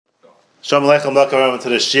Shalom Aleichem, welcome to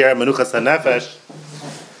the Shir Menuchas HaNefesh.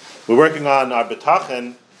 We're working on our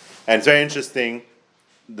B'tachin, and it's very interesting.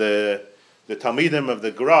 The Talmidim of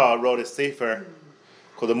the Gra wrote a sefer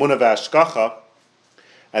called the Munah V'Hashkacha,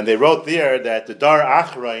 and they wrote there that the Dar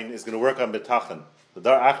Achrein is going to work on B'tachin. The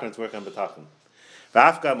Dar Achrein is working on B'tachin.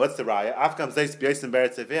 V'Afgam, what's the raya? Afgam zeis b'yosim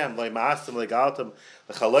beretz evim loy ma'asam legaltam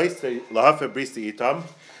l'chalois l'hafer brisi itam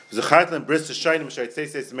v'zachartlam bris t'shayim m'shayt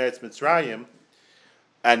seis meretz Mitzrayim.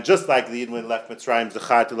 And just like the Yidden left Mitzrayim,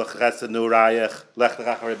 Zechar to Lechesed Nurayach, Lech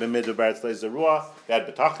Lechachar B'midu Beretz Le'Zerua, they had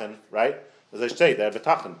B'tachin, right? As I say, they had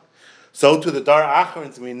B'tachin. So to the Dar Achron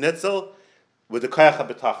is going to be Nitzel with the Koyach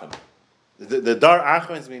HaB'tachin. The Dar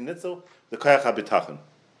Achron is going to be Nitzel, the Koyach HaB'tachin.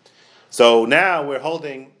 So now we're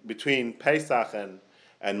holding between Pesach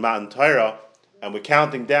and Matan Torah, and we're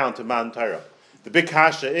counting down to Matan Torah. The big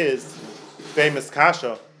kasha is, famous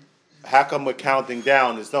kasha, how come we're counting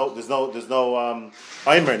down? There's no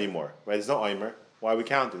Omer anymore, right? There's no Omer. Why are we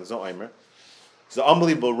counting? There's no Omer. So the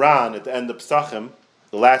unbelievable Ran at the end of Psachim,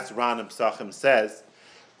 the last Ran in Psachim says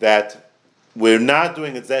that we're not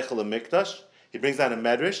doing a Zechel Mikdash. He brings down a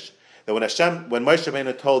Medrash that when Moshe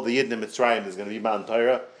Rabbeinu told the Yidden in Mitzrayim there's going to be Matan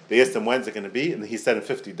Torah, they asked him when's it going to be, and he said in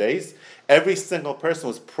 50 days. Every single person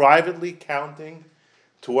was privately counting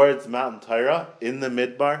towards Matan Torah in the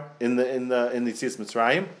Midbar, in the Yetzias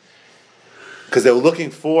Mitzrayim, because they were looking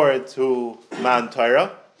forward to Matan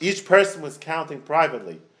Torah. Each person was counting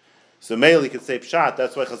privately. So Meili could say Pshat,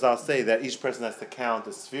 that's why Chazal say that each person has to count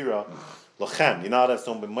the Sfira Lochem. You're not allowed to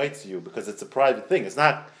someone b'moitz you, because it's a private thing. It's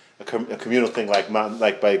not a communal thing like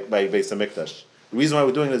by Beis HaMikdash. The reason why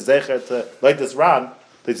we're doing this Zecher to like this Ran,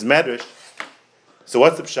 this Medrash. So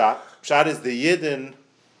what's the Pshat? Pshat is the Yidden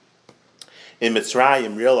in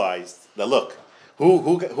Mitzrayim realized that look,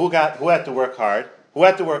 who had to work hard? Who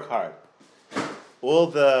had to work hard? All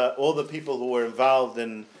the people who were involved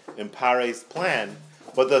in Parei's plan,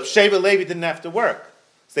 but the Sheva Levi didn't have to work.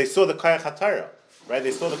 So they saw the Koyach HaTorah, right?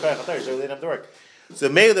 They saw the Koyach HaTorah, so they didn't have to work. So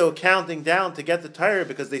maybe they were counting down to get the Torah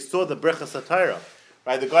because they saw the Brechas HaTorah,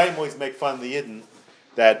 right? The Goyim always make fun of the Yidden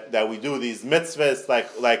that we do these mitzvahs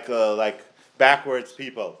like backwards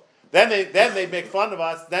people. Then they make fun of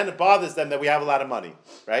us. Then it bothers them that we have a lot of money,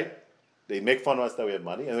 right? They make fun of us that we have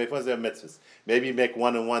money, and they make fun of us that we have mitzvahs. Maybe you make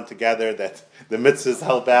one and one together that the mitzvahs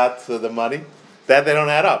help out to the money. That they don't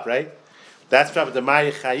add up, right? That's probably the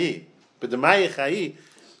Mayi Chayi. But the Mayi Chayi,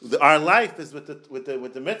 our life is with the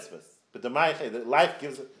mitzvahs. But the Mayi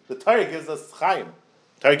Chayi, the Torah gives us Chaim.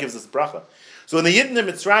 Torah gives us bracha. So when the Yidden in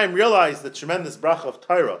Mitzrayim realized the tremendous bracha of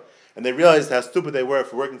Torah, and they realized how stupid they were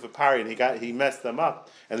for working for Pari, and he messed them up,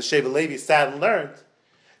 and the Sheva Levi sat and learned.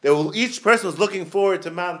 Each person was looking forward to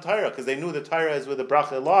Mount Torah because they knew the Torah is where the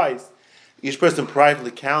bracha lies. Each person privately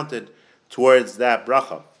counted towards that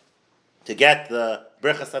bracha to get the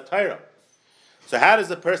brechas HaTorah. So how does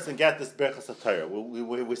a person get this brechas HaTorah?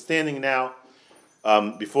 We're standing now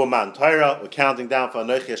before Mount Torah. We're counting down for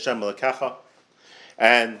Anochi Hashem Elokecha,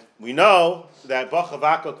 and we know that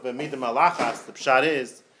B'chavakok v'midim alachas. The pshat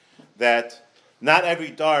is that not every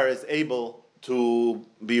dar is able to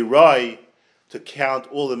be roi to count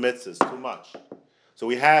all the mitzvahs, too much. So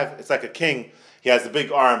it's like a king, he has a big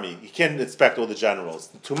army, he can't inspect all the generals,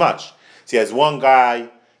 too much. So he has one guy,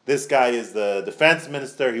 this guy is the defense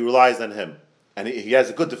minister, he relies on him. And he has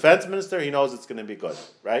a good defense minister, he knows it's going to be good,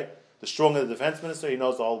 right? The stronger the defense minister, he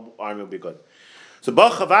knows the whole army will be good. So, if you're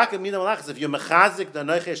mechazik, the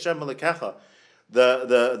Anochi Hashem Elokecha,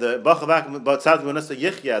 the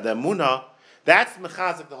B'chavak, the Emunah, that's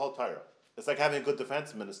mechazik the whole Torah. It's like having a good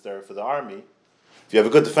defense minister for the army. If you have a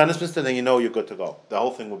good defense minister, then you know you're good to go. The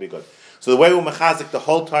whole thing will be good. So the way we mechazik the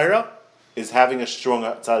whole Torah is having a strong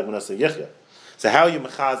tzaddik ben Nasa Yichya. So how you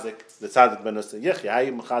mechazik the tzaddik ben Nasa Yichya? How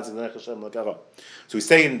you mechazik the Nechashem L'Kara? So we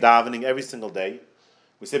say in davening every single day,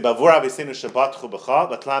 we say, Bavura v'seinu Shabbat chu b'cha,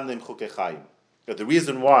 v'tlam neim chukei chayim. But the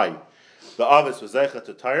reason why the Avis was Zeicha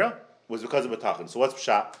to Torah was because of B'tachin. So what's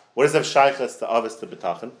Pshat? What is the Shaychas to Avis to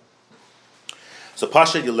B'tachin? So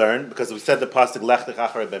Pasha you learn, because we said the pasuk Lech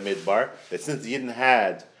Lechachar B'midbar, that since you didn't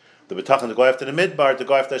had the B'tachin to go after the Midbar, to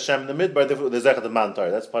go after Hashem in the Midbar, there's Zeicha to Matan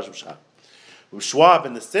Torah. That's Pasha Pshat. Schwab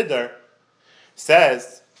in the Siddur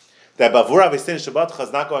says that Bavura V'sein Shabbatcha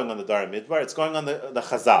is not going on the Dar Midbar, it's going on the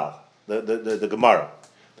Chazal, the Gemara.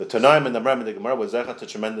 The Tanaim and the Ram and the Gemara was Zeicha to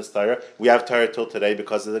tremendous Torah. We have Torah till today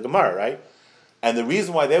because of the Gemara, right? And the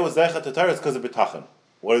reason why they was Zeicha to Torah is because of B'tachin.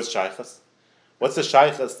 What is Shaychas? What's the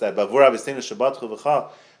Shaychas that Bavura V'seinu Shabbat Chu V'cha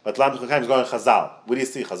but Lam Chuchaim is going Chazal? What do you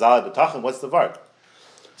see? Chazal at B'tachin? What's the Vart?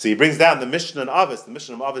 So he brings down the Mishnah of Avis. The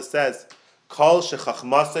Mishnah of Avis says, Kol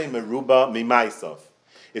Shechachmasei Meruba Mimaisov.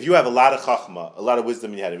 if you have a lot of chachma, a lot of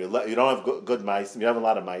wisdom in your head, you don't have good maisim, you have a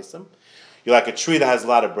lot of maisim, you're like a tree that has a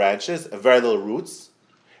lot of branches and very little roots,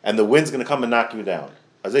 and the wind's going to come and knock you down.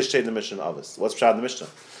 As they state in the Mishnah of us. What's pshat in the Mishnah?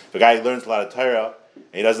 If a guy learns a lot of Torah, and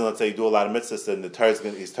he doesn't, let's say, do a lot of mitzvahs, and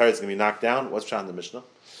his Torah is going to be knocked down, what's pshat in the Mishnah?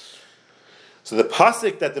 So the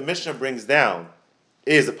pasuk that the Mishnah brings down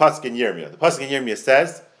is the pasuk in Yirmiyah. The pasuk in Yirmiyah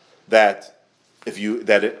says that if he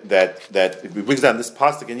brings down this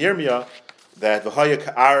pasuk in Yirmiyah, that v'haya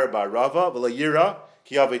ka'ara ba'rava v'layira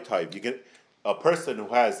kiyave tayv. You get a person who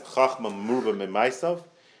has chachma meruba memaisav.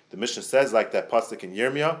 The Mishnah says, like that pasuk in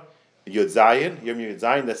Yirmiyah, Yud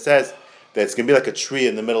Zayin, that says that it's going to be like a tree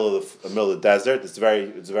in the middle of the desert. It's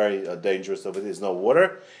very dangerous over there. There's no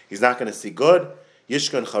water. He's not going to see good.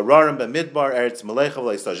 Yishkan chararim b'midbar eretz melecha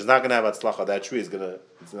v'leisaj. He's not going to have atzlacha. That tree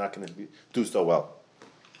it's not going to do so well.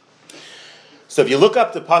 So if you look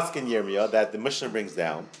up the pasuk in Yirmiyah that the Mishnah brings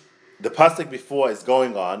down, the pasuk before is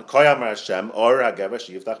going on. Koyamar Hashem or hagever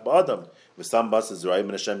sheyiftach ba'adam v'sam bas Yisrael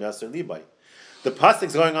min Hashem yaser libay. The pasuk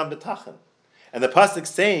is going on b'tachan. And the pasuk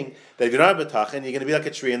saying that if you don't have betachin, you're going to be like a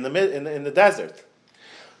tree in the desert.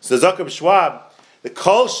 So Zakar B'Shwab, the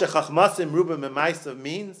kol shechachmasim ruba memaisav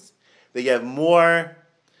means that you have more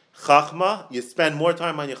chachma, you spend more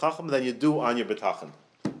time on your chachma than you do on your betachin.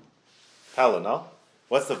 Hella, no?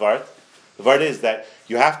 What's the vart? The vart is that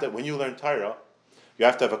you have to, when you learn Torah, you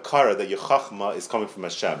have to have a kara that your chachma is coming from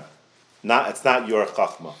Hashem. It's not your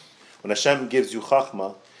chachma. When Hashem gives you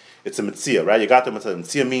chachma, it's a mitzvah, right? You got the mitzvah.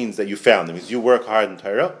 Mitzvah means that you found. It means you work hard in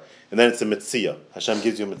Torah, and then it's a mitzvah. Hashem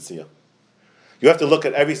gives you a mitzvah. You have to look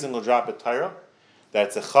at every single drop of Torah that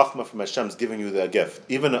it's a chachma from Hashem's giving you the gift.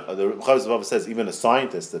 Even the Chavaz says, even a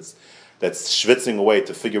scientist that's schwitzing away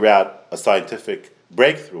to figure out a scientific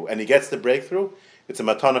breakthrough, and he gets the breakthrough, it's a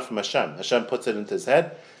matana from Hashem. Hashem puts it into his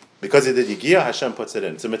head. Because he did Yigiyah, Hashem puts it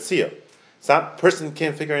in. It's a mitzvah. It's not, person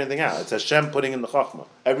can't figure anything out. It's Hashem putting in the chachma.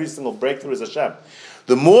 Every single breakthrough is Hashem.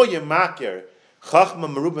 The more you makir, chachma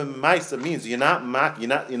merubah ma'isa means you're not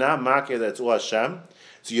makir that it's all Hashem.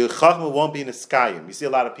 So your chachma won't be in the skyim. You see a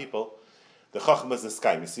lot of people, the chachma is in the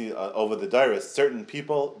skyim. You see over the dairas, certain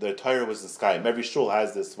people, their Torah was in the skyim. Every shul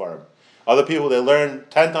has this svarim. Other people, they learn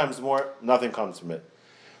 10 times more, nothing comes from it.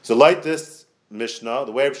 So like this Mishnah,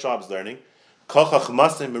 the way Reb Shab's learning, kol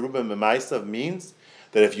chachmasim merubah ma'isa means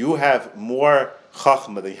that if you have more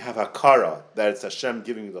chachma, that you have hakara, that it's Hashem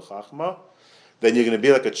giving you the chachma, then you're going to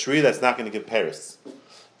be like a tree that's not going to give pears.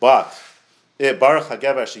 But Baruch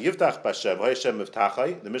Hagever Sheyiftach B'Hashem Hashem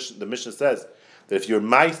Miftachai. The Mishnah says that if your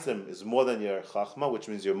maisim is more than your chachma, which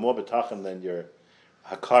means you're more betachim than your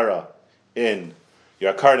hakara in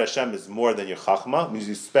your hakara Hashem is more than your chachma, means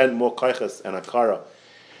you spend more koiches and hakara.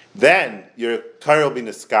 Then your Torah will be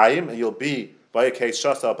neskayim, and you'll be by a case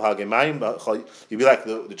shasa b'hagemayim. You'll be like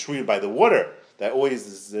the tree by the water that always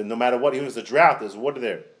is, no matter what, even if it's a drought, there's water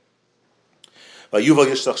there. Even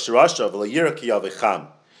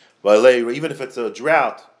if it's a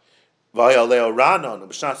drought,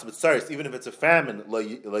 even if it's a famine, you're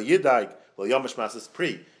going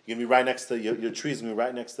to be right next to your trees, going to be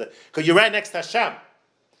right next to, because you're right next to Hashem.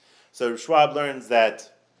 So Schwab learns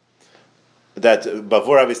that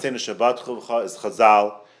Bavur Avistenu Shabbat Chuvcha is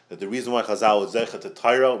Chazal, that the reason why Chazal was Zeichet to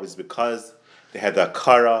Torah was because they had the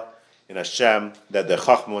Akara in Hashem, that the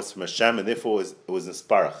Chachma was from Hashem, and therefore it was in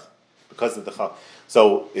Sparach. Because of the Chachma.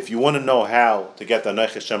 So if you want to know how to get the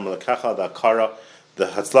Anoich Hashem L'Kacha, the Akara, the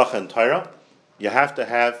Hatzlacha and Torah, you have to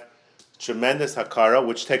have tremendous Hakara,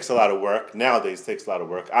 which takes a lot of work. Nowadays it takes a lot of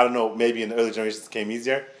work. I don't know, maybe in the early generations it came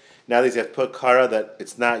easier. Nowadays you have to put Kara that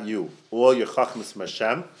it's not you. All your Chachma is from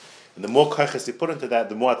Hashem. And the more Kachas you put into that,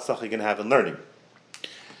 the more Hatzlacha you're going to have in learning.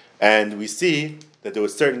 And we see that there were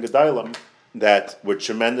certain Gedalim that were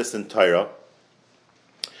tremendous in Torah.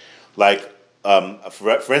 Like,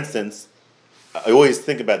 for instance, I always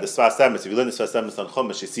think about the Sfas Emes. If you learn the Sfas Emes on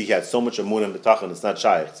Chumash, you see he had so much Amun and B'tachon, it's not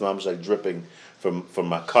shaykh. It's not like dripping from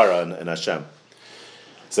Makara and Hashem.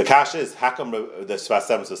 So the Kasha is, how come the Sfas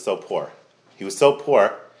Emes was so poor? He was so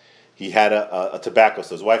poor, he had a tobacco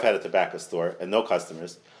store. His wife had a tobacco store and no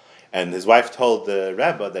customers. And his wife told the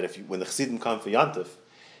Rebbe that when the Chassidim come for Yantif,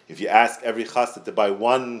 if you ask every chassid to buy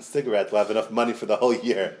one cigarette, we'll have enough money for the whole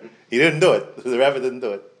year. He didn't do it. The Rebbe didn't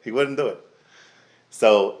do it. He wouldn't do it.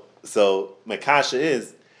 So my kasha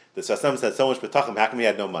is, the Sfas Emes had so much betachim, how come he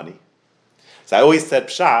had no money? So I always said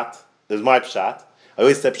pshat, there's my pshat, I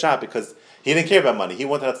always said pshat because he didn't care about money. He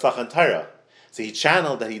wanted Hatzlacha and Torah. So he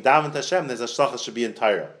channeled that he davened Hashem, there's Hatzlacha should be in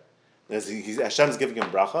Torah. Hashem's giving him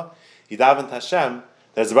bracha. He davened Hashem,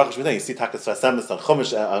 there's a bracha should be there. You see Takas Sfas Emes on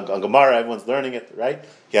Chumash, on Gemara, everyone's learning it, right?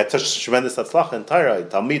 He had such tremendous Hatzlacha and Torah,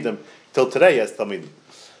 Talmidim, till today he has Talmidim.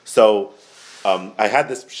 So I had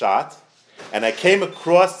this pshat, and I came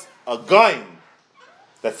across a goin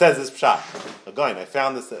that says this pshat. A goin. I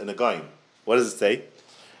found this in a goin. What does it say?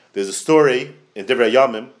 There's a story in Divrei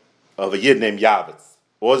Yamim of a yid named Yavitz.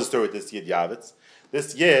 What was the story with this yid Yavitz?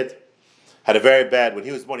 This yid had when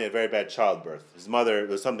he was born, he had a very bad childbirth. His mother,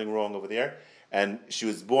 there was something wrong over there, and she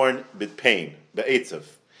was born with pain, be'etzav.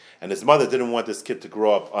 And his mother didn't want this kid to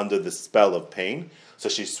grow up under the spell of pain, so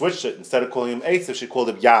she switched it. Instead of calling him Eitzav, she called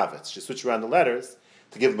him Yavitz. She switched around the letters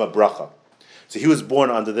to give him a bracha. So he was born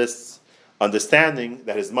under this understanding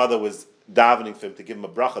that his mother was davening for him to give him a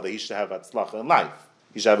bracha, that he should have atzlacha in life.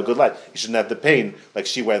 He should have a good life. He shouldn't have the pain like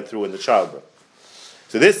she went through in the childbirth.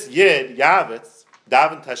 So this yid, Yavitz,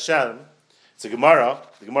 davened Hashem. It's a Gemara.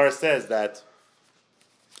 The Gemara says that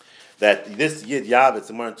this yid Yavitz,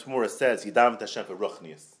 the Gemara in Tumura says, he davened Hashem for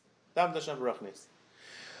ruchnius. Davened Hashem for ruchnius.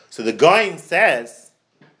 So the Goin says,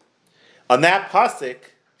 on that pasuk,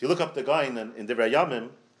 if you look up the Goin in Divrei Yamim,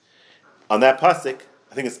 on that pasuk,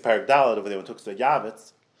 I think it's Parak Daled over there when it talks to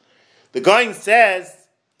Yavitz, the Goin says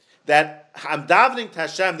that I'm davening to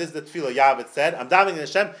Hashem, this is the tefillah Yavitz said, I'm davening to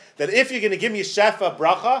Hashem, that if you're going to give me shefa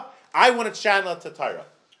bracha, I want to channel it to Torah.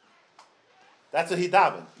 That's what he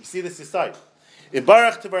davened. You see this aside. In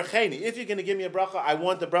Barach Tevarcheni, if you're going to give me a bracha, I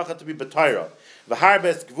want the bracha to be b'Torah.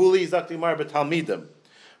 V'harbes gvuli zakti mar b'talmidim.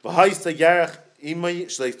 V'haisa yarech imay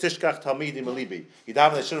shlei tishkach talmidim alibi. He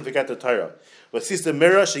davened, I shouldn't forget the Torah. V'sisa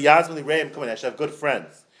mira sheyazmali reim, come on, I should have good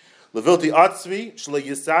friends. Levilti atzvi shlei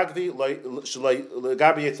yisagvi shlei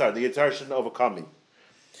legabi yitzar. The yitzar shouldn't overcome me.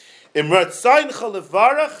 Imrat sayncha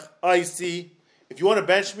levarach, I see, if you want to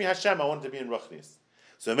bench me, Hashem, I want it to be in ruchnis.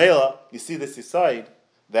 So Mela, you see this aside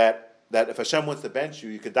that if Hashem wants to bench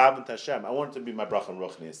you, you could daven to Hashem. I want it to be my bracha and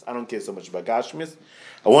ruchnis. I don't care so much about gashmis.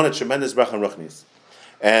 I want a tremendous bracha and ruchnis.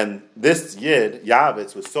 And this yid,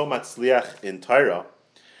 Yavitz, was so much sliach in Torah.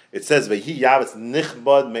 It says, "Vehi Yavitz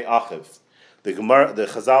nichbad me'achiv." The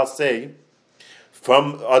Chazal say,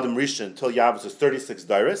 from Adam Rishon till Yavitz was 36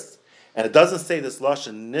 dairis, and it doesn't say this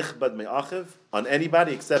lashon nichbad me'achiv on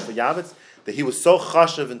anybody except for Yavitz, that he was so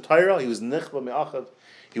chashav in Torah, he was nichbad me'achiv,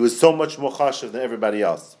 he was so much more chashav than everybody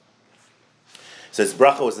else. So his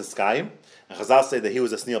bracha was a skayim, and Chazal say that he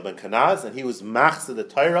was a Sneil ben Kanaz, and he was machzeh the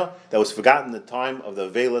Torah that was forgotten in the time of the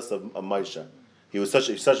Avelis of Moshe. He was such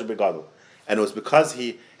a big gadol, and it was because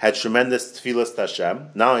he had tremendous tefillas to Hashem.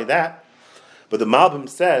 Not only that, but the Malbim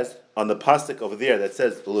says on the pasuk over there that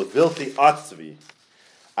says Levilti atzvi,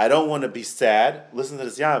 I don't want to be sad. Listen to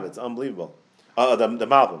this Yav, it's unbelievable. The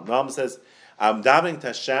Malbim says, I'm davening to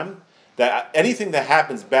Hashem that anything that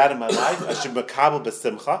happens bad in my life, I should makabel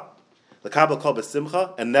b'simcha. The Kabbalah called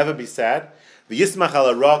b'simcha, and never be sad. V'yismach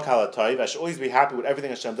ala ra kala toiv. I should always be happy with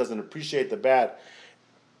everything Hashem does and appreciate the bad,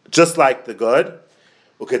 just like the good.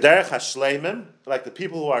 Ukederech hashleimim, like the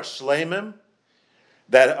people who are shleimim,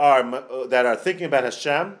 that are thinking about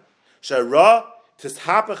Hashem. Shara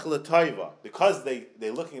tishapach l'toiva, because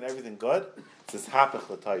they're looking at everything good. Tishapach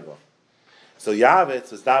l'toiva. So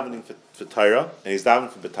Yavitz was davening for Torah, and he's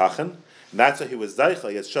davening for betachin, and that's why he was zaycha.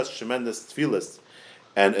 He has such tremendous tefillas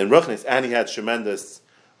and ruchnis, and he had tremendous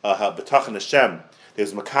betachin Hashem. There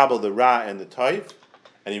was makabel the ra and the toiv,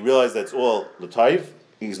 and he realized that's all the toiv.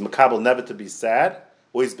 He's makabel never to be sad,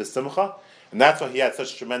 always besimcha, and that's why he had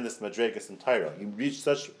such tremendous madregas in Torah. He reached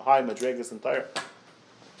such high madregas in Torah.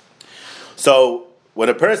 So when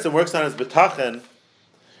a person works on his betachin,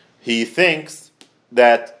 he thinks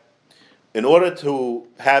that in order to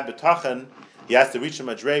have betachin, he has to reach a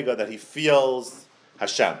madrega that he feels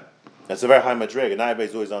Hashem. That's a very high madrega, and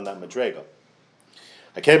everybody's always on that madrega.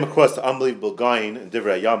 I came across an unbelievable gain in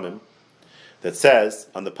Divrei Yamim that says,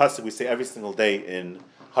 on the pasuk we say every single day in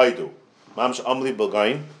Haidu, Mamsh unbelievable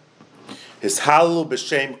gain, his halu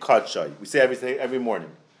b'shem kadshay. We say every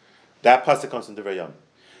morning. That pasuk comes from Divrei Yamim.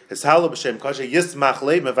 His halu b'shem kadshay yismach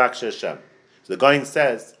le mevakshe Hashem. So the gain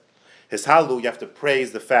says, his halu, you have to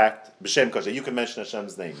praise the fact, b'shem kadshay, you can mention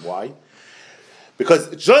Hashem's name. Why? Because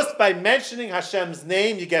just by mentioning Hashem's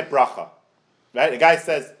name, you get bracha. Right? The guy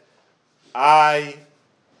says, I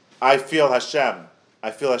feel Hashem.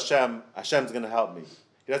 I feel Hashem. Hashem's going to help me.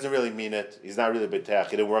 He doesn't really mean it. He's not really b'tech.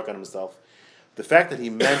 He didn't work on himself. The fact that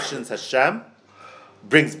he mentions Hashem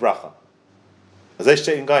brings bracha. As I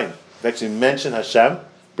say in Gain, if you actually mention Hashem,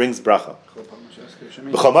 brings bracha. Let's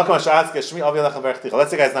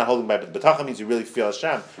say the guy's not holding back, but b'tacha means you really feel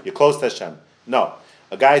Hashem. You're close to Hashem. No.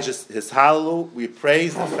 A guy just, his hallelu, we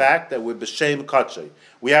praise the fact that we're b'shem katshay.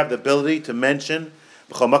 We have the ability to mention,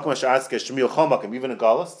 even in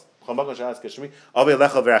Galus,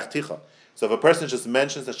 so if a person just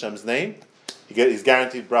mentions Hashem's name, he's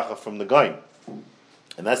guaranteed bracha from the Gain.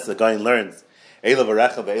 And that's the Gain learns. Elav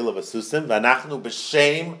Arecha ve'elav Asusim, v'anachnu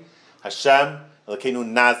b'shem Hashem Elokeinu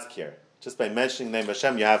nazkir. Just by mentioning the name of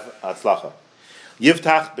Hashem, you have atzlacha.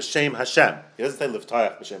 Yivtach b'shem Hashem. He doesn't say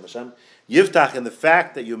Livtayach b'shem Hashem. Yivtach, in the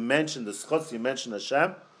fact that you mention the schutz, you mention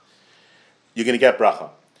Hashem, you're going to get bracha.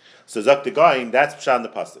 So Zok the Goyin, that's Pshat in the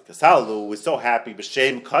pasuk. Kasalu, we're so happy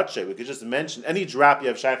b'shem katshe. We could just mention any drop you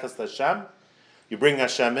have shaychas to Hashem. You bring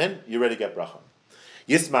Hashem in, you already get bracha.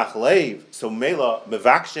 Yismach leiv, so mela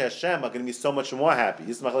mevakshe Hashem are going to be so much more happy.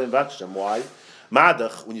 Yismach leiv mevakshe Hashem. Why?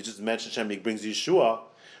 Madach, when you just mention Hashem, He brings Yeshua.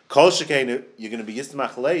 Kol shekeinu, you're going to be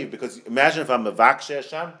Yismach leiv, because imagine if I'm mevakshe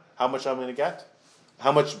Hashem, how much I'm going to get?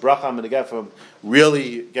 How much bracha I'm going to get from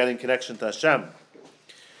really getting connection to Hashem.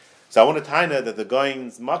 So I want to tell you that the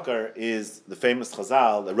Goyin's makar is the famous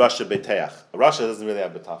Chazal, the Rasha Beteach. A Rasha doesn't really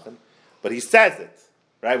have betachin, but he says it,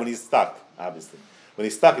 right, when he's stuck, obviously. When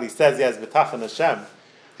he's stuck and he says he has betachin Hashem,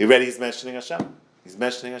 he's mentioning Hashem. He's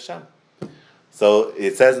mentioning Hashem. So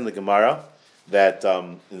it says in the Gemara that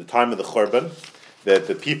in the time of the Churban, that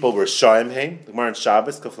the people were Shaim Heim, the Gemara in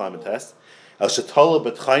Shabbos, Kaflamites, El Shatola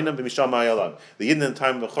B'Tchainam B'Misham Ha'Yolam. The Yidden in the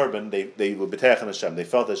time of the Churban, they were B'Teach and Hashem. They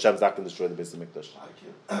felt that Hashem's not going to destroy the Beis HaMikdash.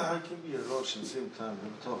 I can be a Rosh at the same time.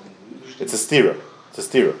 It's a stira.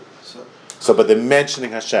 So, but they're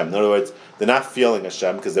mentioning Hashem. In other words, they're not feeling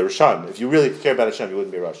Hashem because they're Rishon. If you really care about Hashem, you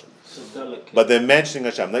wouldn't be Russian. But they're mentioning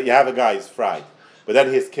Hashem. You have a guy, he's fried. But then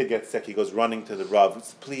his kid gets sick, he goes running to the Rav.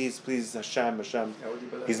 Please, Hashem.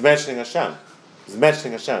 He's mentioning Hashem.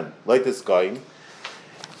 Like this guy.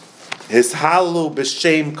 His halu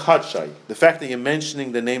b'shem kachai. The fact that you're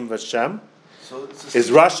mentioning the name of Hashem is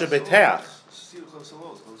Rasha Beteach.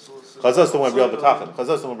 Chazos don't want real betachin.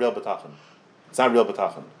 It's not real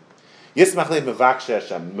betachin. Yismach leiv mevakshe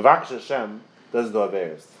Hashem. Mevakshe Hashem doesn't do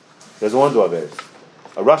averes. Doesn't want to do averes.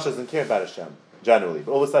 A Rasha doesn't care about Hashem generally,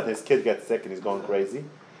 but all of a sudden his kid gets sick and he's going crazy, and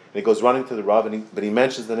he goes running to the Rav, but he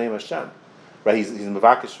mentions the name of Hashem. Right? He's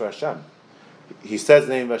mevakish for Hashem. He says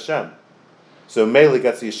the name of Hashem. So Mele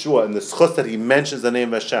gets Yeshua, and the schus that he mentions the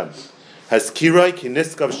name of Hashem has kiroi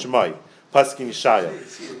kiniskav shemai paskin Yeshaya.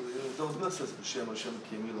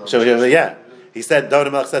 Yeah, he said.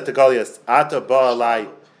 David Melech said to Goliath, "Ata ba'alai."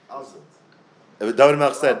 David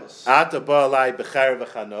Melech said, "Ata ba'alai b'cher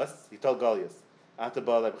v'chanos." He told Goliath, "Ata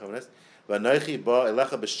ba'alai b'chanos." V'anoichi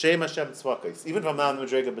ba'elecha b'shem Hashem tzvakos. Even if I'm not in the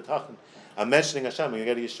Madrega b'tachin, I'm mentioning Hashem. I'm going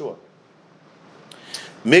to get Yeshua.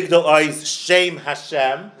 Migdal Ois Shem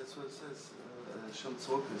Hashem.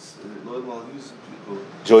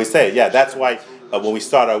 Joey say, yeah, that's why when we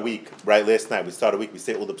start our week, right, last night, we say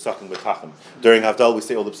all the psukim b'tachem. During Havdalah, we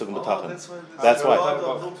say all the psukim b'tachem. That's why.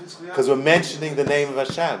 Because we're mentioning the name of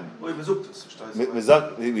Hashem.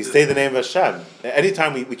 We say the name of Hashem.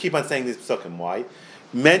 Anytime we keep on saying these psukim. Why?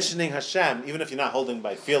 Mentioning Hashem, even if you're not holding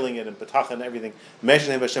by feeling it and b'tachem and everything,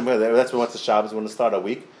 mentioning Hashem, that's when what's the Shabbos, when we start our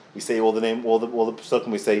week. We say all the psukim,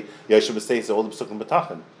 we say, Yeshua says all the psukim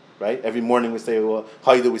b'tachem. Right? Every morning we say,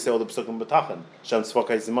 Haidu, we say all the psukim b'tachan. Shem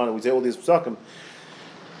tzvakay zimana, we say all these psukim.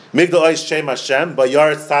 Migdal ois Shem Hashem,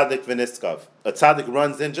 bayar tzaddik v'niskav. A tzaddik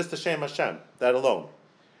runs in just to Shem Hashem, that alone.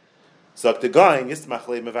 So the going, yismach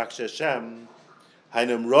le mevakshe Hashem,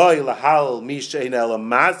 hainum roi lahal mi she'en el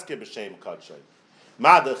amazke b'shem kadshay.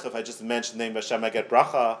 Madach, if I just mention the name of Hashem, I get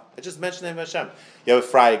bracha. I just mention the name of Hashem. You have a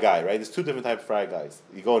fry guy, right? There's two different types of fry guys.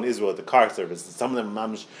 You go in Israel at the car service, and some of them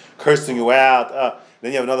are cursing you out.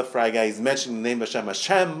 Then you have another fry guy, he's mentioning the name of Hashem.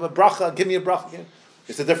 Hashem, a bracha, give me a bracha.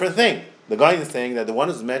 It's a different thing. The guy is saying that the one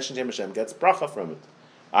who's mentioned him Hashem gets bracha from it.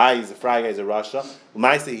 He's a fry guy, he's a Rasha.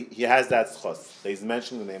 He has that schos. He's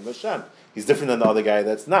mentioning the name of Hashem. He's different than the other guy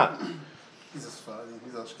that's not. He's a Sfari,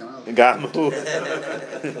 he's Ashkenazi. Gamu.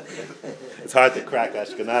 It's hard to crack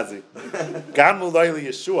Ashkenazi. Gamu loyli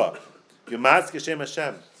Yeshua. Yumaz Kishem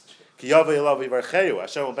Hashem. Ki yava yalav yivarcheyu.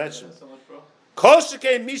 Hashem will mention. Kol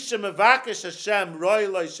shekei misha mevakesh Hashem roi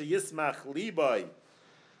loy sheyismach liboy.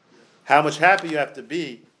 How much happy you have to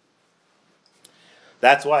be.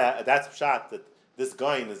 That's why, that's pshat, that this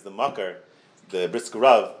Goyin is the makar, the Brisker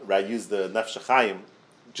Rav, right, used the Nefesh HaChaim,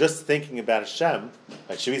 just thinking about Hashem,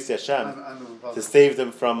 like Shavisi Hashem, to save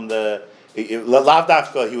them from the Lav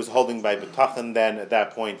Dafka. He was holding by B'tachan then at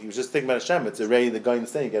that point. He was just thinking about Hashem. It's already the Goyin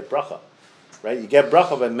saying you get bracha, right? You get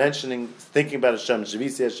bracha by thinking about Hashem,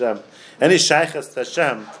 Shavisi Hashem. Any shaychus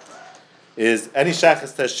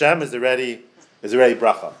to Hashem is already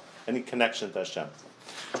bracha. Any connection to Hashem.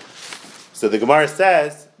 So the Gemara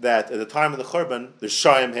says that at the time of the Churban, the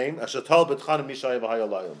Shayim Haim, Ashatal B'tchanim Mishayim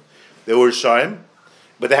V'hayalayim. They were Shayim,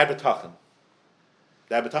 but they had B'tachan.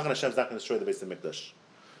 They had B'tachan. Hashem's not going to destroy the Beis HaMikdash.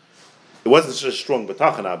 It wasn't such a strong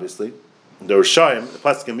B'tachan, obviously. They were Shayim. The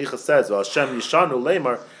Pasuk in Micha says, "Well, Hashem Yishanu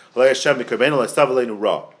Leimar, L'Hashem Mikarbenu L'Sav Aleinu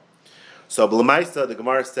Ra." So B'lamaisa, the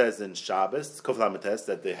Gemara says in Shabbos, Kuf Lamates,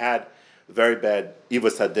 that they had very bad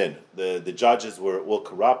Ivas Hadin. The judges were all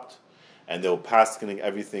corrupt, and they were paskening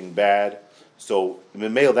everything bad. So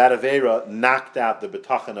Mimel, that Avera knocked out the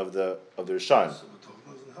betachan of the Rishayim. So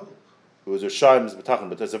B'tachon doesn't help. It was Rishayim's betachan,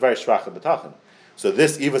 but there's a very shvach betachan. So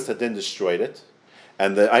this Ivas Hadin destroyed it,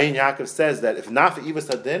 and the Ayin Yaakov says that if not for Ivas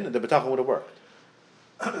Hadin, the betachan would have worked.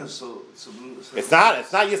 So It's not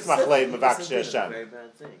Yismach Leib Mavak Hashem. Very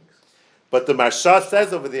bad things. But the Marsha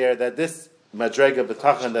says over there that this Madrega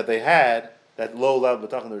B'tachan that they had, that low level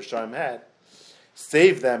B'tachan the Rishayim had,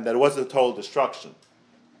 saved them, that it wasn't total destruction.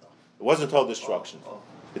 It wasn't total destruction.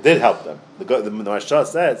 It did help them. The Marsha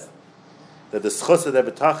says that the schus of their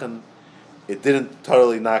B'tachan, it didn't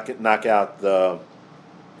totally knock them out.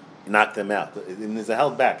 It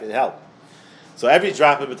held back. It helped. So every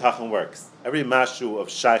drop of B'tachan works. Every mashu of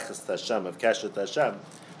Shaychus Hashem, of Keshet Hashem,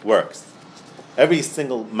 works. Every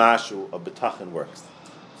single mashu of B'tachan works.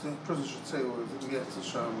 So the person should say, we have to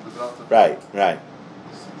show him the Gata. Right.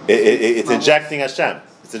 It's injecting Hashem.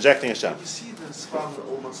 It's injecting Hashem. You see the Svam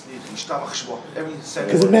almost every second.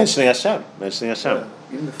 Because it's mentioning Hashem.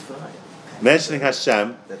 Even the fly. Mentioning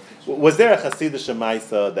Hashem. Was there a Chassidish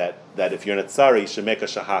Shemaisa that if you're in a tzara, you should make a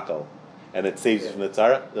shahakal, and it saves you from the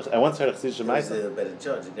tzara? I once heard a Chassidish Shemaisa. It was a better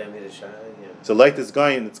judge. The guy made a shah. Yeah. So like this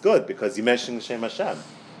guy, and it's good because you mention the Shem Hashem.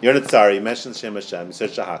 You're in a tzara, you mention the Shem Hashem, you say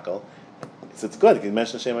shahakal. So it's good. You can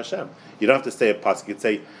mention Shem Hashem. You don't have to say a pasuk. You could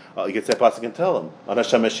say pasuk and tell him on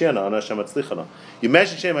Hashem Mashiach, on Hashem Atzlichana. You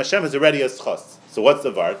mention Shem Hashem is already a schos. So what's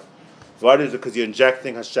the vart? The vart is because you're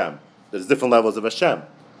injecting Hashem. There's different levels of Hashem.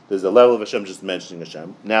 There's a level of Hashem just mentioning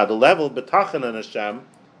Hashem. Now the level of B'tachan and Hashem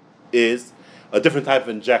is a different type of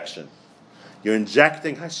injection. You're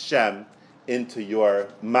injecting Hashem into your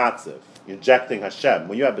matzav. You're injecting Hashem.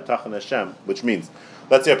 When you have B'tachan Hashem, which means,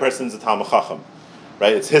 let's say a person's a Talmud Chacham,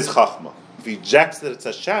 right? It's his Chachma. If he injects that it's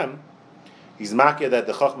Hashem, he's makir that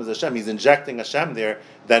the Chachma is Hashem. He's injecting Hashem there,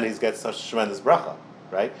 then he gets such tremendous bracha,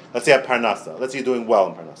 right? Let's say you have Parnasa. Let's say you're doing well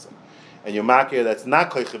in Parnasa. And you're makir that's not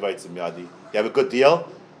koichivayitzim yadi. You have a good deal,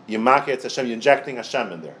 you're makir it's Hashem, you're injecting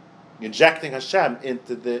Hashem in there. You're injecting Hashem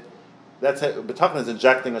into the... That's how B'tachan is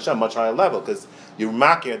injecting Hashem much higher level, because you're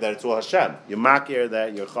makir that it's all Hashem. You're makir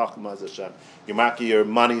that your Chachma is Hashem. You're makir your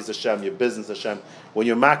money is Hashem, your business is Hashem. When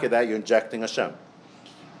you're makir that, you're injecting Hashem.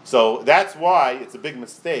 So that's why it's a big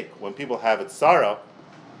mistake when people have a tzara,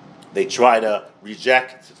 they try to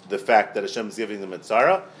reject the fact that Hashem is giving them a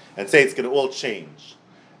tzara and say it's going to all change.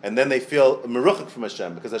 And then they feel meruchik from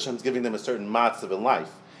Hashem because Hashem is giving them a certain matzav in life.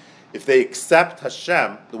 If they accept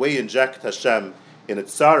Hashem, the way you inject Hashem in a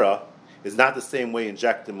tzara is not the same way you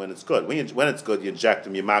inject him when it's good. When it's good, you inject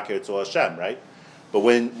him, you makir, it's all Hashem, right? But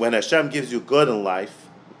when Hashem gives you good in life,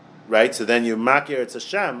 right, so then you makir, it's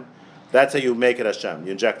Hashem, that's how you make it Hashem.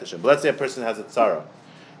 You inject Hashem. But let's say a person has a tzara,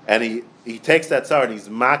 and he takes that tzara and he's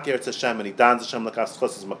makir it's Hashem, and he dons Hashem l'kas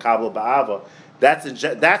chos makabel ba'ava. That's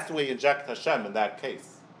the way you inject Hashem in that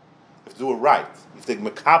case. You have to do it right. You have to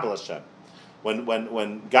makabel Hashem. When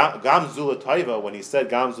Gam Zula Toiva, when he said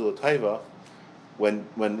Gam Zula Toiva, when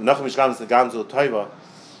Nachum Mishgam said Gam Zula Toiva,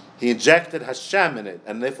 he injected Hashem in it,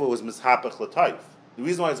 and therefore it was mishapach l'toiv. The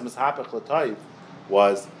reason why it's mishapach l'toiv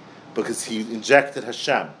was because he injected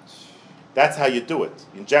Hashem. That's how you do it.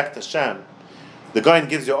 You inject Hashem. The guy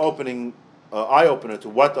gives you eye opener to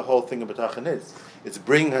what the whole thing of B'tachan is. It's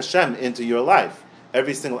bringing Hashem into your life,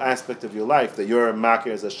 every single aspect of your life that you're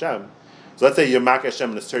makir as Hashem. So let's say you're makir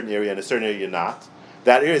Hashem in a certain area, and a certain area you're not.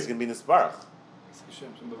 That area is going to be nisbarach.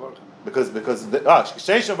 Because you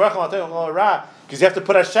have to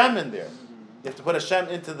put Hashem in there. You have to put Hashem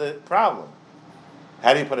into the problem.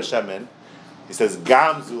 How do you put Hashem in? He says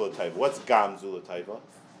Gam Zula Taiva. What's Gam Zula Taiva?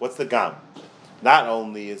 What's the Gam? Not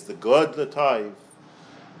only is the good l'taiv,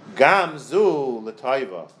 Gam Zu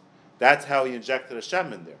l'taiva. That's how he injected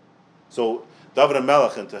Hashem in there. So David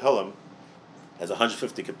HaMelech in Tehillim has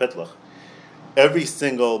 150 kapitlach. Every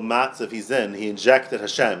single matzav he's in, he injected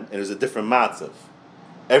Hashem, and it was a different matzav.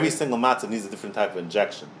 Every single matzav needs a different type of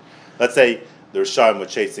injection. Let's say the Rishayim were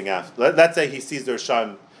chasing after. Let's say he sees the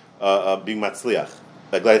Rishayim being matzliach.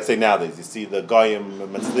 Like let's say nowadays, you see the Goyim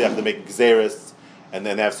matzliach, they make gzeres, and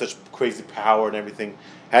then they have such crazy power and everything.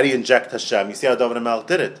 How do you inject Hashem? You see how David HaMelech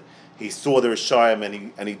did it. He saw the Rishayim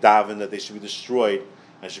and he davened that they should be destroyed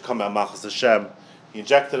and should come out Malchus Hashem. He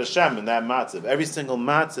injected Hashem in that matzav. Every single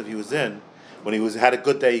matzav he was in, when he had a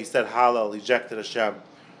good day, he said Hallel, he injected Hashem.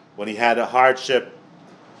 When he had a hardship,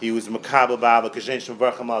 he was Makabel Ba'ava, Kajein Shem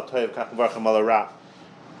Varcham Al Toiv, Kach Varcham Al Ra.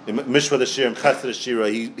 Mishva the Shirim, Chesed the Shira.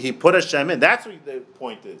 He put Hashem in. That's what the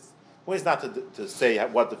point is. The point is not to say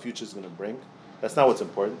what the future is going to bring. That's not what's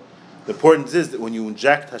important. The importance is that when you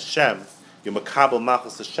inject Hashem, you're makabel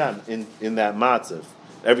machos Hashem in that matzav.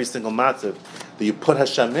 Every single matzav that you put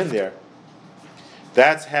Hashem in there,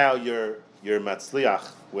 that's how you're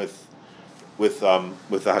matzliach with the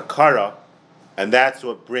hakara, and that's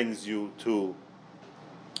what brings you to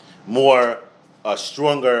a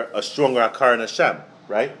stronger hakara in Hashem,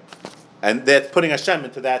 right? And that's putting Hashem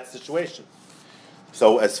into that situation.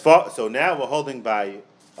 So now we're holding by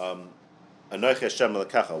Anochi Hashem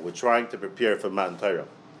Elokecha. We're trying to prepare for Matan Torah,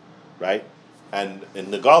 right? And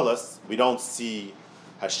in the Galus, we don't see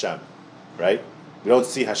Hashem, right? We don't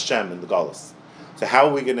see Hashem in the Galus. So how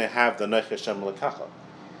are we going to have the Anochi Hashem Elokecha?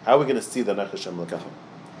 How are we going to see the Anochi Hashem Elokecha?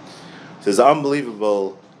 So there's an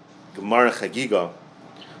unbelievable Gemara Chagiga.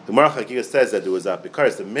 The Gemara Chagiga says that there was a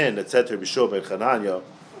Bikaris, the min that said to Rabbi Shua ben Chananya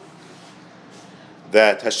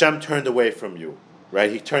that Hashem turned away from you, right?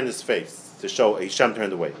 He turned his face to show Hashem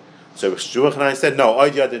turned away. So Rabbi Shua ben Chananya said, no, I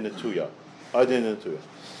didn't Natuya.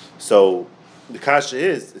 So the kasha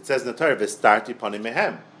is, it says in the Torah, V'starti panim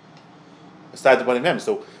mehem. V'starti panim mehem.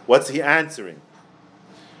 So what's he answering?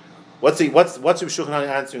 What's Rabbi Shua ben Chananya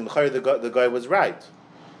answering? The guy was right.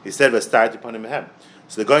 He said V'starti panim mehem.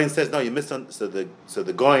 So the Goyin says, no, you misunderstood. So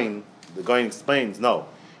the Goyin explains, no.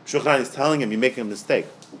 Shulchan Aruch is telling him, you're making a mistake.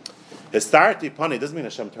 Histarti pani doesn't mean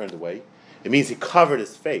Hashem turned away. It means he covered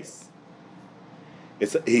his face.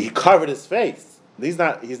 He covered his face. He's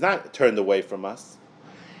not turned away from us.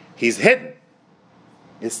 He's hidden.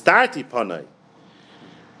 Histarti pani.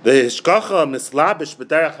 The hishkacha mislabish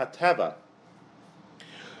b'derech hateva.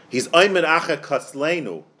 He's oimer acher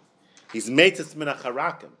kaslenu. He's meitis min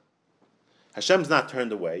acharakim. Hashem's not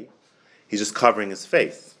turned away. He's just covering his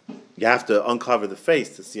face. You have to uncover the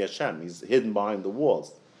face to see Hashem. He's hidden behind the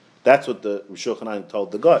walls. That's what the Rishon Chanan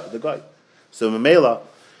told the guy. So Mamela,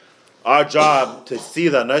 our job to see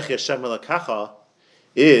the Anochi Hashem Elokecha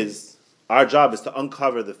is to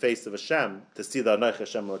uncover the face of Hashem to see the Anochi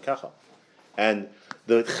Hashem Elokecha. And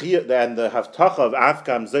the haftacha of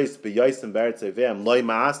Afkam Zeis b'Yosem Beretz Eveim Loi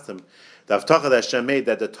Ma'astim, the haftacha that Hashem made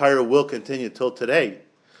that the Torah will continue till today.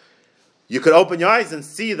 You could open your eyes and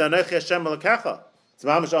see the Anochi Hashem Elokecha. It's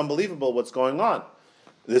mamish unbelievable what's going on.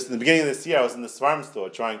 In the beginning of this year, I was in the Svarm store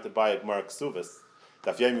trying to buy a Gemara Ksuvas.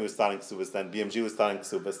 Daf Yomi was starting Ksuvas, then BMG was starting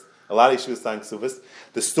Ksuvas, Eladi was starting Ksuvas.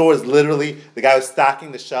 The store is literally, the guy was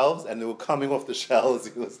stocking the shelves and they were coming off the shelves.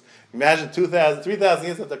 Imagine 2,000, 3,000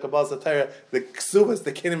 years after Kabbalah Satira, the Ksuvas,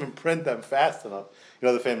 they can't even print them fast enough. You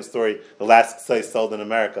know the famous story, the last size sold in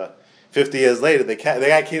America. 50 years later, the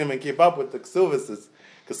guy can't even keep up with the Ksuvas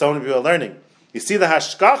because so many people are learning. You see the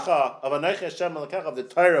hashkacha of Anochi Hashem Elokecha of the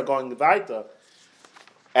Torah going weiter,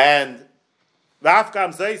 and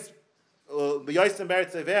v'afkam zeis b'Yosem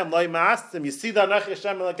Beretz Eveim Loi Ma'astim. You see the Anochi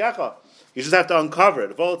Hashem Elokecha. You just have to uncover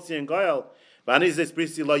it. V'oltzi and goyel v'ani zeis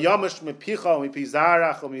brisi lo yomush mipicha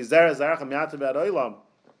u'mipizarach u'mizera zarach u'miyatem b'adoilam.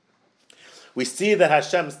 We see that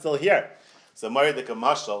Hashem is still here. So Maridik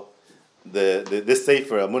Mashal, this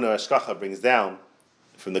sefer Amunah Hashkacha brings down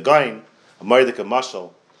from the Goyin a Maridik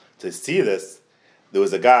Mashal. To see this, there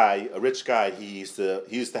was a rich guy. He used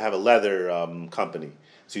to have a leather company.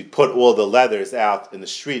 So he'd put all the leathers out in the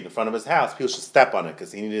street in front of his house. People should step on it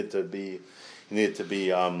because he needed to be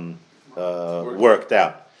worked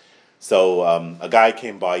out. So a guy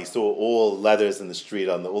came by. He saw all leathers in the street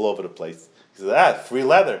all over the place. He said, free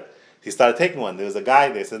leather. He started taking one. There was a guy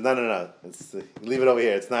there. He said, no. Leave it over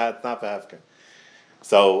here. It's not for hefker.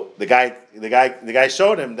 So the guy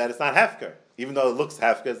showed him that it's not hefker. Even though it looks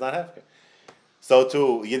hefker, it's not hefker. So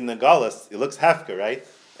too, in the Galus, it looks hefker, right?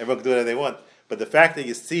 Everyone can do whatever they want. But the fact that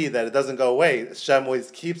you see that it doesn't go away, Hashem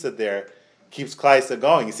always keeps it there, keeps Klaisa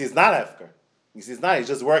going. You see, it's not hefker. You see, it's not. He's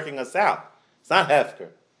just working us out. It's not hefker.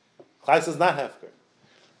 Klaisa is not hefker.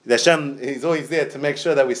 Hashem, he's always there to make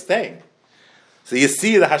sure that we're staying. So you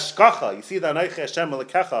see the hashkacha. You see the Anochi Hashem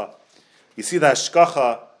Elokecha. You see the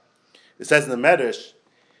hashkacha. It says in the Medrash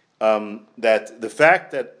that the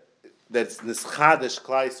fact that it's nischadish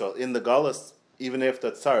klaisol in the galus, even if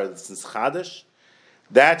that's tzara, it's nischadish.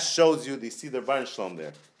 That shows you. You see the Baruch Shalom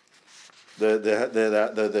there. The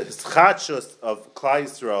nischadshus of Klai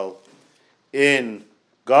Yisrael in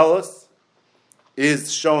galus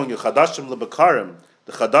is showing you chadashim lebekarim.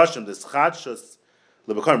 The chadashim, the nischadshus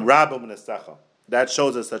lebekarim rabba minasecha. That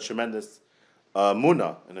shows us a tremendous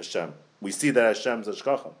munah in Hashem. We see that Hashem's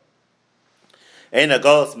hashkacha. Ein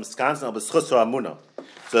galus miskansen al b'schus ha'munah.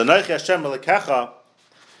 So the Anochi Hashem Elokecha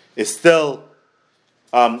is still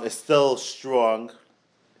strong,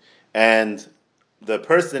 and the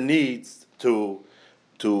person needs to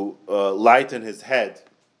lighten his head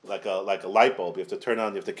like a light bulb. You have to turn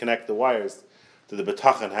on. You have to connect the wires. So the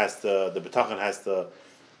betachan has to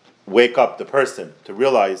wake up the person to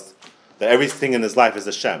realize that everything in his life is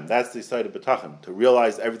Hashem. That's the side of B'tachon, to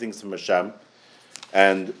realize everything's from Hashem.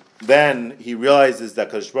 And then he realizes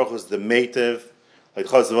that Kadosh Baruch Hu is the Meitiv, like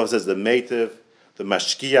Chazal says, the Meitiv, the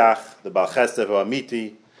Mashkiach, the Baal Chesed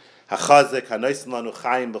Amiti, HaChazek, HaNoisen Lanu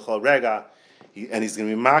Chaim B'chol Rega, and he's going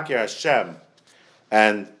to be Makir Hashem,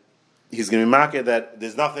 and he's going to be Makir that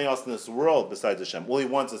there's nothing else in this world besides Hashem. All he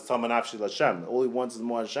wants is Taman Afshil Hashem. All he wants is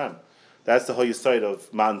more Hashem. That's the whole side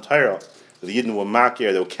of Mount Torah. The Yidden were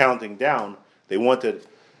Makir, they were counting down. They wanted,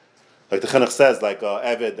 like the Chinuch says, like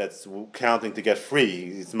Eved that's counting to get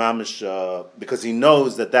free. He's mamish because he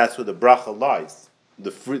knows that that's where the bracha lies.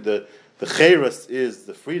 The chayras is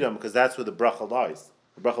the freedom because that's where the bracha lies.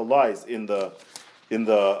 The bracha lies in the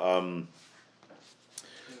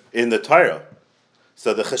Torah.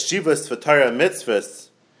 So the chashivas for Torah mitzvahs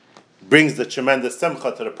brings the tremendous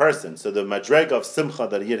simcha to the person. So the madrega of simcha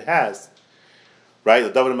that he has. Right,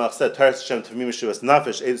 the David Melch said, "Torah Hashem Tavim Yeshuvas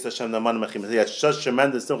Nafesh, Eidus Hashem Naman Machim." He had such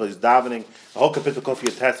tremendous simcha. He's davening. The whole kapitel Kofi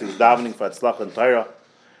Yates. He was davening for Atzlach and Torah.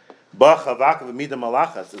 Bach Havak v'Mida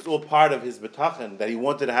Malachas. It's all part of his betachin that he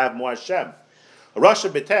wanted to have more Hashem. A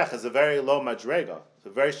Rasha B'tech is a very low madrega. It's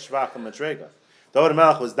a very shvach madrega. David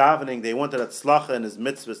Melch was davening. They wanted Atzlach in his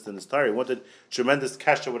mitzvahs and his Torah. He wanted tremendous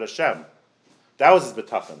kasher with Hashem. That was his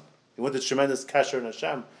betachin. He wanted tremendous kasher in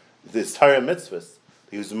Hashem. His Torah mitzvahs.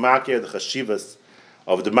 He was makir the chashivas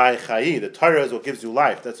of the Mai Chai. The Torah is what gives you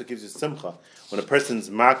life. That's what gives you simcha. When a person's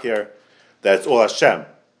makir, that's all Hashem.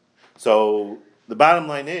 So the bottom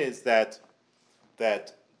line is that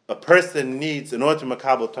a person needs, in order to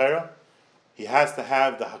makabel Torah, he has to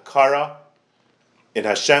have the hakara in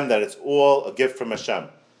Hashem that it's all a gift from Hashem.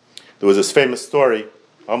 There was this famous story,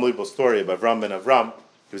 unbelievable story of Avram ben Avram.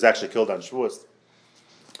 He was actually killed on Shavuos,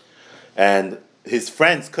 and his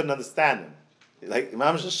friends couldn't understand him. Like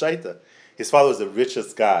Imam Shaita. His father was the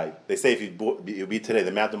richest guy. They say if he'd be today, the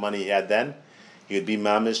amount of money he had then, he would be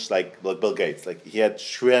mamish like Bill Gates. Like he had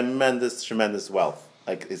tremendous wealth.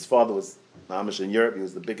 Like his father was mamish in Europe. He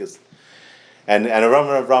was the biggest. And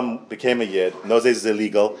Avram became a yid. In those days, it's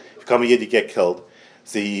illegal. If you become a yid, you get killed.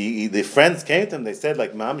 So the friends came to him. They said,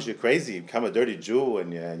 like, mamish, you're crazy. You become a dirty Jew,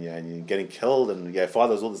 and you're getting killed, and your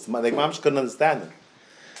father was all this money. Like mamish couldn't understand him.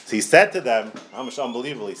 So he said to them, mamish,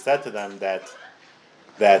 unbelievable. He said to them that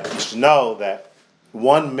you should know that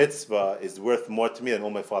one mitzvah is worth more to me than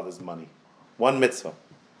all my father's money. One mitzvah.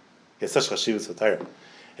 He has such chashivas for Torah. And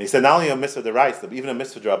he said, not only a mitzvah deraisa, but even a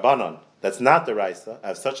mitzvah derabanan, that's not deraisa, I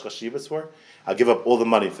have such chashivas for, I'll give up all the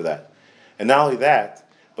money for that. And not only that,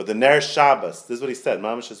 but the Ner Shabbos, this is what he said,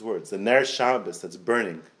 Mamash's words, the Ner Shabbos that's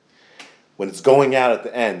burning, when it's going out at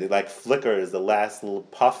the end, it like flickers the last little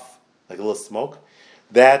puff, like a little smoke.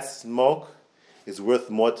 That smoke is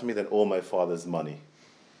worth more to me than all my father's money.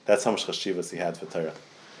 That's how much chashivas he had for Torah.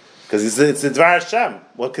 Because it's Dvar Hashem.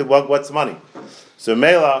 What's money? So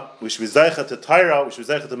Mela, we should be zeicha to Torah, we should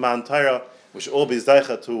be zeicha to Man Torah, we should all be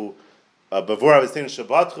zeicha to Bavura V'Stein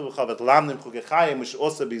Shabbat Chavat Lamnim Chugechayim, we should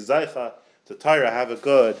also be zeicha to Torah. Have a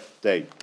good day.